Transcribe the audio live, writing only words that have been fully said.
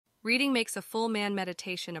Reading makes a full man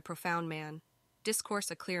meditation a profound man,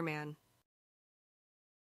 discourse a clear man.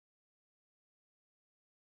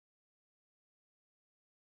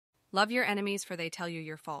 Love your enemies, for they tell you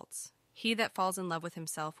your faults. He that falls in love with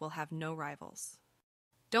himself will have no rivals.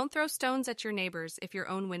 Don't throw stones at your neighbors if your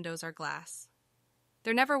own windows are glass.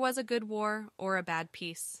 There never was a good war or a bad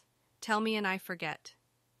peace. Tell me and I forget.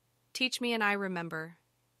 Teach me and I remember.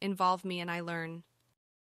 Involve me and I learn.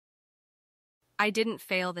 I didn't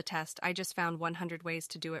fail the test, I just found 100 ways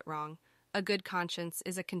to do it wrong. A good conscience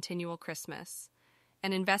is a continual Christmas.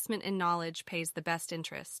 An investment in knowledge pays the best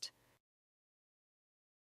interest.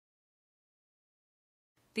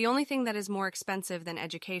 The only thing that is more expensive than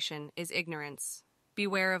education is ignorance.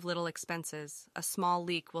 Beware of little expenses. A small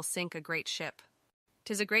leak will sink a great ship.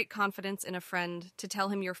 'Tis a great confidence in a friend to tell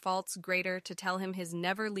him your faults, greater to tell him his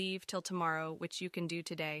never leave till tomorrow, which you can do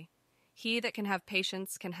today. He that can have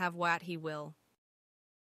patience can have what he will.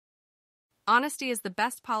 Honesty is the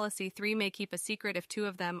best policy. 3 may keep a secret if 2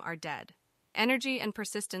 of them are dead. Energy and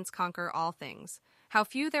persistence conquer all things. How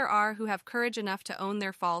few there are who have courage enough to own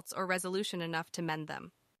their faults or resolution enough to mend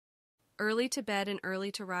them. Early to bed and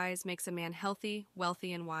early to rise makes a man healthy,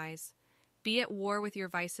 wealthy, and wise. Be at war with your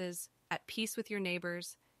vices, at peace with your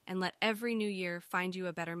neighbors, and let every new year find you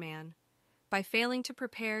a better man. By failing to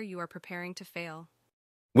prepare, you are preparing to fail.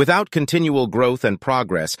 Without continual growth and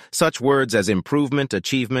progress, such words as improvement,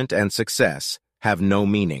 achievement, and success have no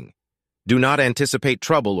meaning. Do not anticipate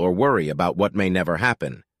trouble or worry about what may never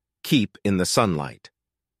happen. Keep in the sunlight.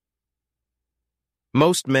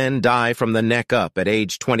 Most men die from the neck up at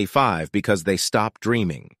age 25 because they stop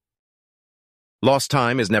dreaming. Lost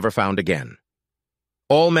time is never found again.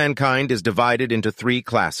 All mankind is divided into 3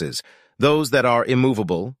 classes: those that are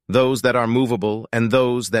immovable, those that are movable, and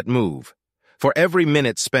those that move. For every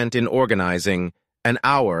minute spent in organizing, an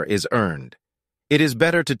hour is earned. It is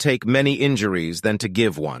better to take many injuries than to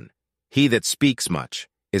give one. He that speaks much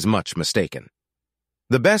is much mistaken.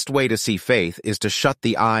 The best way to see faith is to shut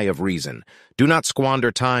the eye of reason. Do not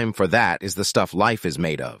squander time, for that is the stuff life is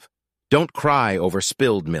made of. Don't cry over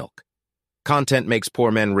spilled milk. Content makes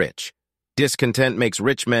poor men rich. Discontent makes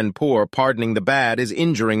rich men poor. Pardoning the bad is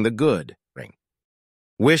injuring the good.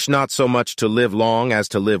 Wish not so much to live long as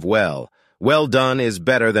to live well. Well done is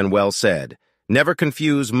better than well said. Never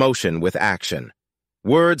confuse motion with action.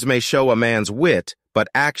 Words may show a man's wit, but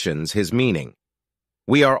actions his meaning.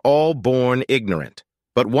 We are all born ignorant,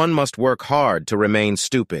 but one must work hard to remain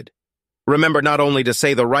stupid. Remember not only to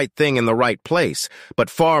say the right thing in the right place, but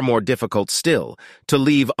far more difficult still, to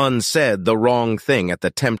leave unsaid the wrong thing at the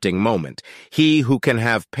tempting moment. He who can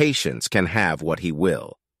have patience can have what he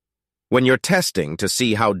will. When you're testing to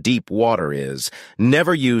see how deep water is,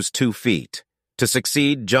 never use 2 feet. To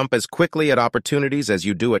succeed, jump as quickly at opportunities as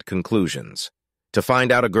you do at conclusions. To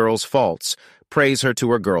find out a girl's faults, praise her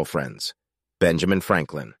to her girlfriends. Benjamin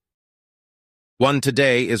Franklin. 1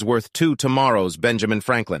 today is worth 2 tomorrows. Benjamin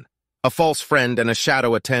Franklin. A false friend and a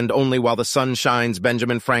shadow attend only while the sun shines.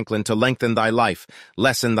 Benjamin Franklin. To lengthen thy life,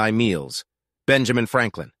 lessen thy meals. Benjamin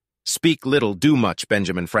Franklin. Speak little, do much.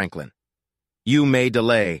 Benjamin Franklin. You may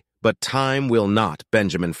delay, but time will not.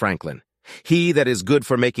 Benjamin Franklin. He that is good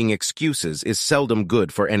for making excuses is seldom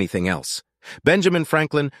good for anything else. Benjamin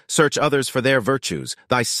Franklin. Search others for their virtues,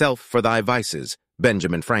 thyself for thy vices.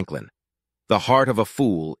 Benjamin Franklin. The heart of a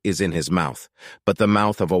fool is in his mouth, but the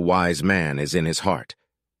mouth of a wise man is in his heart.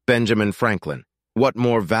 Benjamin Franklin. What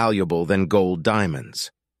more valuable than gold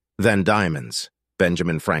diamonds? Than diamonds.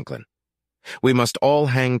 Benjamin Franklin. We must all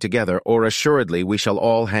hang together, or assuredly we shall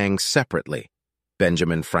all hang separately.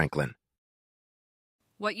 Benjamin Franklin.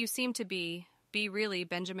 What you seem to be really.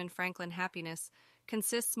 Benjamin Franklin. Happiness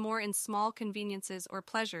consists more in small conveniences or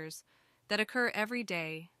pleasures that occur every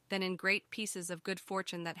day than in great pieces of good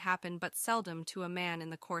fortune that happen but seldom to a man in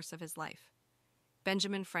the course of his life.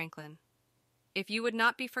 Benjamin Franklin. If you would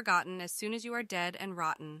not be forgotten as soon as you are dead and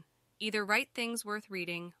rotten, either write things worth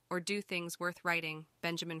reading or do things worth writing.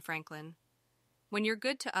 Benjamin Franklin. When you're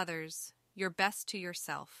good to others, you're best to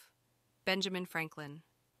yourself. Benjamin Franklin.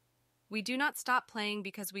 We do not stop playing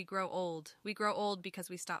because we grow old. We grow old because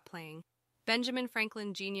we stop playing. Benjamin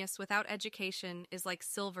Franklin. Genius without education is like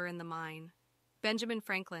silver in the mine. Benjamin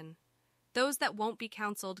Franklin. Those that won't be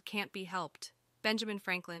counseled can't be helped. Benjamin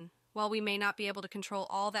Franklin. While we may not be able to control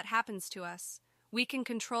all that happens to us, we can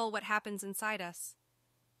control what happens inside us.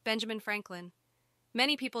 Benjamin Franklin.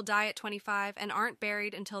 Many people die at 25 and aren't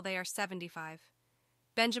buried until they are 75.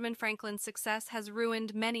 Benjamin Franklin's success has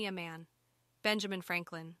ruined many a man. Benjamin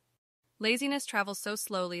Franklin. Laziness travels so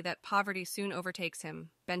slowly that poverty soon overtakes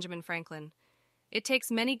him. Benjamin Franklin. It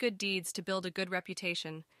takes many good deeds to build a good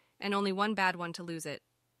reputation, and only one bad one to lose it.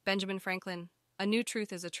 Benjamin Franklin. A new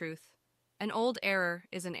truth is a truth. An old error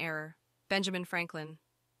is an error. Benjamin Franklin.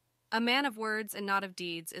 A man of words and not of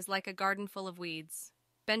deeds is like a garden full of weeds.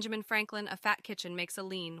 Benjamin Franklin. A fat kitchen makes a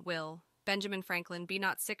lean will. Benjamin Franklin. Be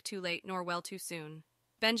not sick too late nor well too soon.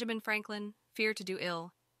 Benjamin Franklin. Fear to do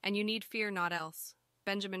ill, and you need fear not else.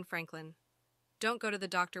 Benjamin Franklin. Don't go to the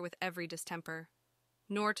doctor with every distemper,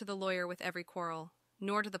 nor to the lawyer with every quarrel,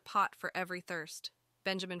 nor to the pot for every thirst.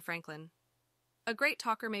 Benjamin Franklin. A great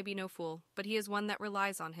talker may be no fool, but he is one that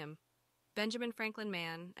relies on him. Benjamin Franklin.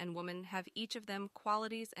 Man and woman have each of them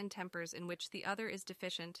qualities and tempers in which the other is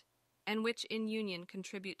deficient, and which in union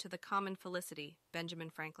contribute to the common felicity. Benjamin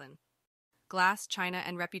Franklin. Glass, china,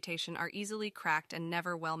 and reputation are easily cracked and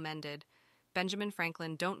never well mended. Benjamin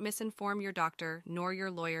Franklin. Don't misinform your doctor nor your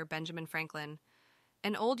lawyer. Benjamin Franklin.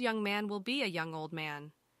 An old young man will be a young old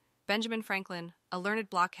man. Benjamin Franklin. A learned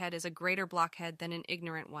blockhead is a greater blockhead than an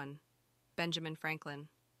ignorant one. Benjamin Franklin.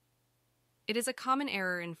 It is a common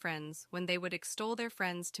error in friends when they would extol their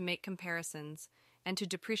friends to make comparisons and to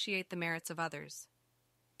depreciate the merits of others.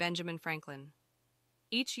 Benjamin Franklin.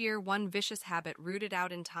 Each year one vicious habit rooted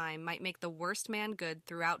out in time might make the worst man good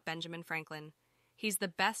throughout. Benjamin Franklin. He's the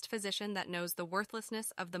best physician that knows the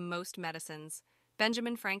worthlessness of the most medicines.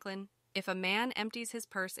 Benjamin Franklin. If a man empties his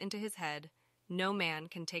purse into his head, no man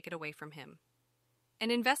can take it away from him.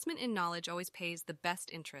 An investment in knowledge always pays the best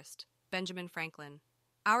interest. Benjamin Franklin.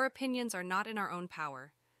 Our opinions are not in our own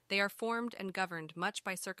power. They are formed and governed much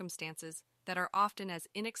by circumstances that are often as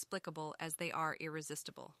inexplicable as they are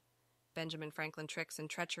irresistible. Benjamin Franklin. Tricks and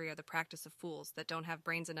treachery are the practice of fools that don't have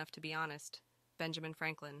brains enough to be honest. Benjamin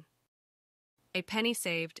Franklin. A penny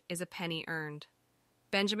saved is a penny earned.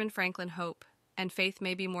 Benjamin Franklin. Hope and faith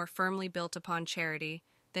may be more firmly built upon charity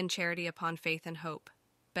than charity upon faith and hope.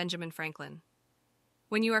 Benjamin Franklin.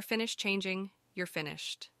 When you are finished changing, you're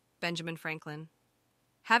finished. Benjamin Franklin.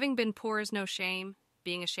 Having been poor is no shame.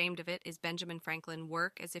 Being ashamed of it is. Benjamin Franklin.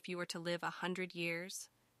 Work as if you were to live 100 years.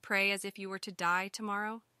 Pray as if you were to die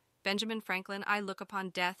tomorrow. Benjamin Franklin. I look upon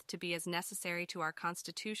death to be as necessary to our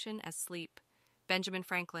constitution as sleep. Benjamin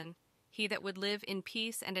Franklin. He that would live in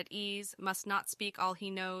peace and at ease must not speak all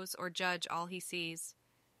he knows or judge all he sees.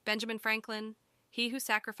 Benjamin Franklin. He who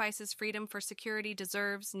sacrifices freedom for security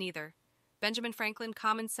deserves neither. Benjamin Franklin.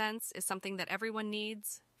 Common sense is something that everyone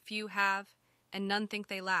needs, few have, and none think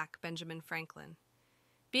they lack. Benjamin Franklin.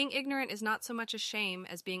 Being ignorant is not so much a shame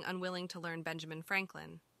as being unwilling to learn. Benjamin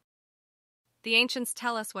Franklin. The ancients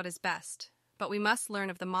tell us what is best, but we must learn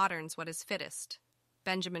of the moderns what is fittest.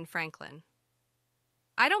 Benjamin Franklin.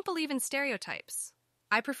 I don't believe in stereotypes.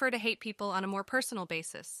 I prefer to hate people on a more personal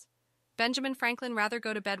basis. Benjamin Franklin. Rather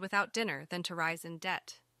go to bed without dinner than to rise in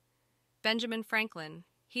debt. Benjamin Franklin.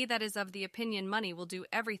 He that is of the opinion money will do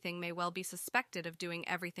everything may well be suspected of doing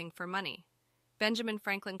everything for money. Benjamin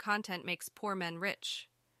Franklin. Content makes poor men rich.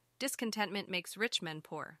 Discontentment makes rich men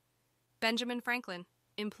poor. Benjamin Franklin.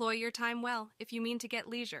 Employ your time well if you mean to get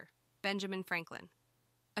leisure. Benjamin Franklin.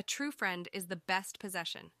 A true friend is the best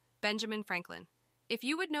possession. Benjamin Franklin. If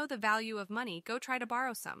you would know the value of money, go try to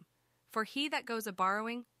borrow some. For he that goes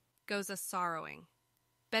a-borrowing goes a-sorrowing.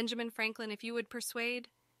 Benjamin Franklin. If you would persuade,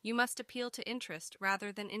 you must appeal to interest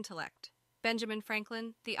rather than intellect. Benjamin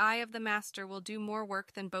Franklin. The eye of the master will do more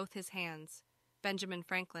work than both his hands. Benjamin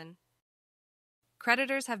Franklin.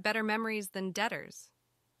 Creditors have better memories than debtors.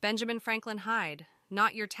 Benjamin Franklin. Hide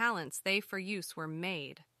not your talents, they for use were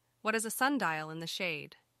made. What is a sundial in the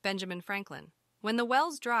shade? Benjamin Franklin. When the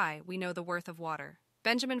well's dry, we know the worth of water.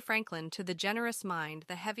 Benjamin Franklin. To the generous mind,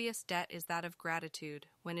 the heaviest debt is that of gratitude,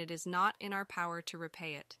 when it is not in our power to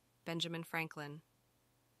repay it. Benjamin Franklin.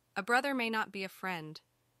 A brother may not be a friend,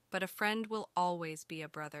 but a friend will always be a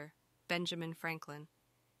brother. Benjamin Franklin.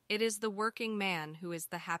 It is the working man who is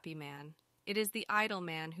the happy man. It is the idle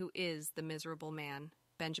man who is the miserable man.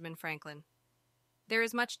 Benjamin Franklin. There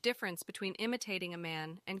is much difference between imitating a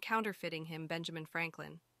man and counterfeiting him. Benjamin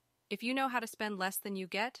Franklin. If you know how to spend less than you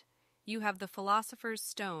get, you have the philosopher's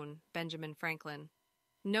stone. Benjamin Franklin.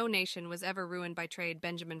 No nation was ever ruined by trade.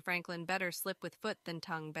 Benjamin Franklin. Better slip with foot than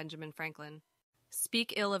tongue. Benjamin Franklin.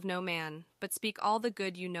 Speak ill of no man, but speak all the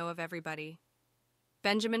good you know of everybody.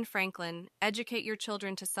 Benjamin Franklin. Educate your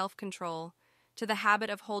children to self-control, to the habit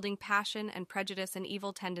of holding passion and prejudice and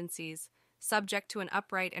evil tendencies, subject to an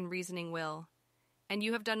upright and reasoning will. And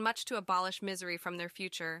you have done much to abolish misery from their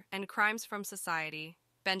future and crimes from society.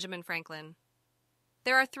 Benjamin Franklin.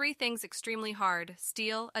 There are 3 things extremely hard: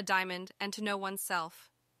 steal, a diamond, and to know oneself.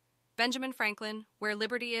 Benjamin Franklin. Where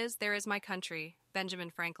liberty is, there is my country. Benjamin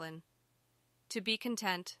Franklin. To be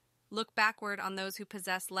content, look backward on those who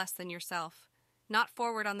possess less than yourself, not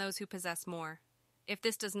forward on those who possess more. If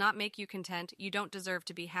this does not make you content, you don't deserve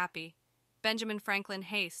to be happy. Benjamin Franklin.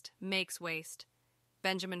 Haste makes waste.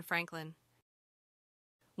 Benjamin Franklin.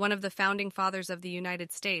 One of the founding fathers of the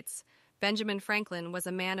United States, Benjamin Franklin was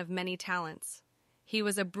a man of many talents. He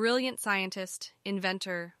was a brilliant scientist,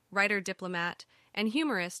 inventor, writer-diplomat, and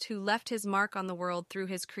humorist who left his mark on the world through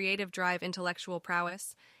his creative drive, intellectual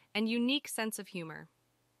prowess, and unique sense of humor.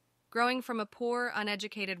 Growing from a poor,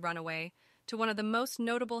 uneducated runaway to one of the most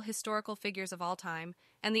notable historical figures of all time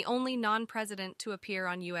and the only non-president to appear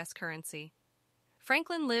on U.S. currency,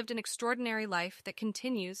 Franklin lived an extraordinary life that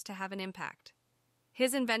continues to have an impact.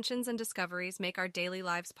 His inventions and discoveries make our daily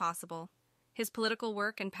lives possible. His political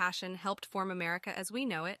work and passion helped form America as we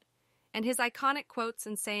know it, and his iconic quotes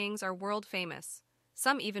and sayings are world famous,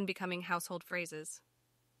 some even becoming household phrases.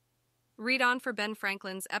 Read on for Ben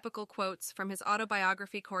Franklin's epical quotes from his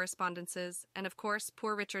autobiography, correspondences, and of course,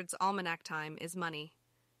 Poor Richard's almanac. Time is money.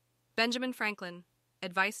 Benjamin Franklin,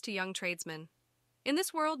 advice to young tradesmen. In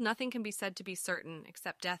this world, nothing can be said to be certain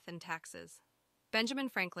except death and taxes. Benjamin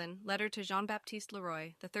Franklin, letter to Jean-Baptiste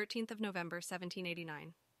Leroy, the 13th of November,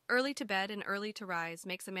 1789. Early to bed and early to rise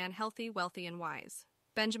makes a man healthy, wealthy, and wise.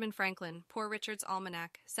 Benjamin Franklin, Poor Richard's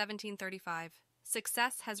Almanac, 1735.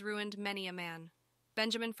 Success has ruined many a man.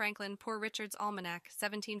 Benjamin Franklin, Poor Richard's Almanac,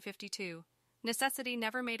 1752. Necessity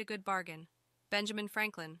never made a good bargain. Benjamin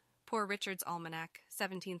Franklin, Poor Richard's Almanac,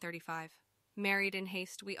 1735. Married in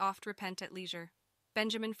haste, we oft repent at leisure.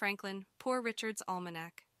 Benjamin Franklin, Poor Richard's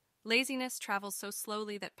Almanac. Laziness travels so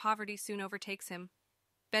slowly that poverty soon overtakes him.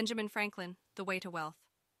 Benjamin Franklin, The Way to Wealth.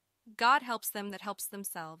 God helps them that helps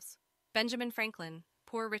themselves. Benjamin Franklin,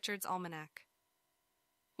 Poor Richard's Almanac.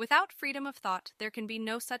 Without freedom of thought, there can be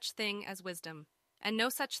no such thing as wisdom, and no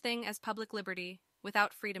such thing as public liberty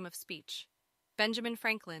without freedom of speech. Benjamin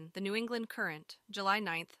Franklin, The New England Courant, July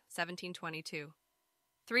 9th, 1722.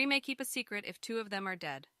 3 may keep a secret if 2 of them are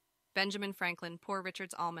dead. Benjamin Franklin, Poor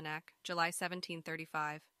Richard's Almanac, July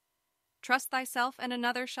 1735. Trust thyself, and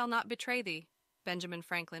another shall not betray thee. Benjamin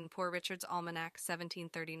Franklin, Poor Richard's Almanac,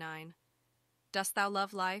 1739. Dost thou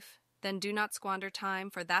love life? Then do not squander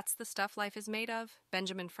time, for that's the stuff life is made of.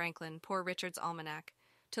 Benjamin Franklin, Poor Richard's Almanac.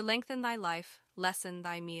 To lengthen thy life, lessen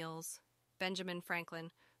thy meals. Benjamin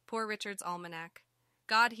Franklin, Poor Richard's Almanac.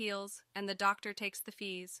 God heals, and the doctor takes the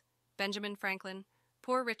fees. Benjamin Franklin,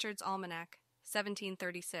 Poor Richard's Almanac,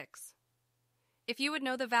 1736. If you would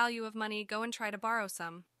know the value of money, go and try to borrow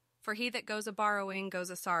some. For he that goes a-borrowing goes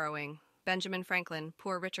a-sorrowing. Benjamin Franklin,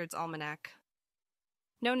 Poor Richard's Almanac.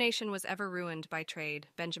 No nation was ever ruined by trade.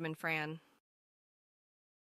 Benjamin Franklin.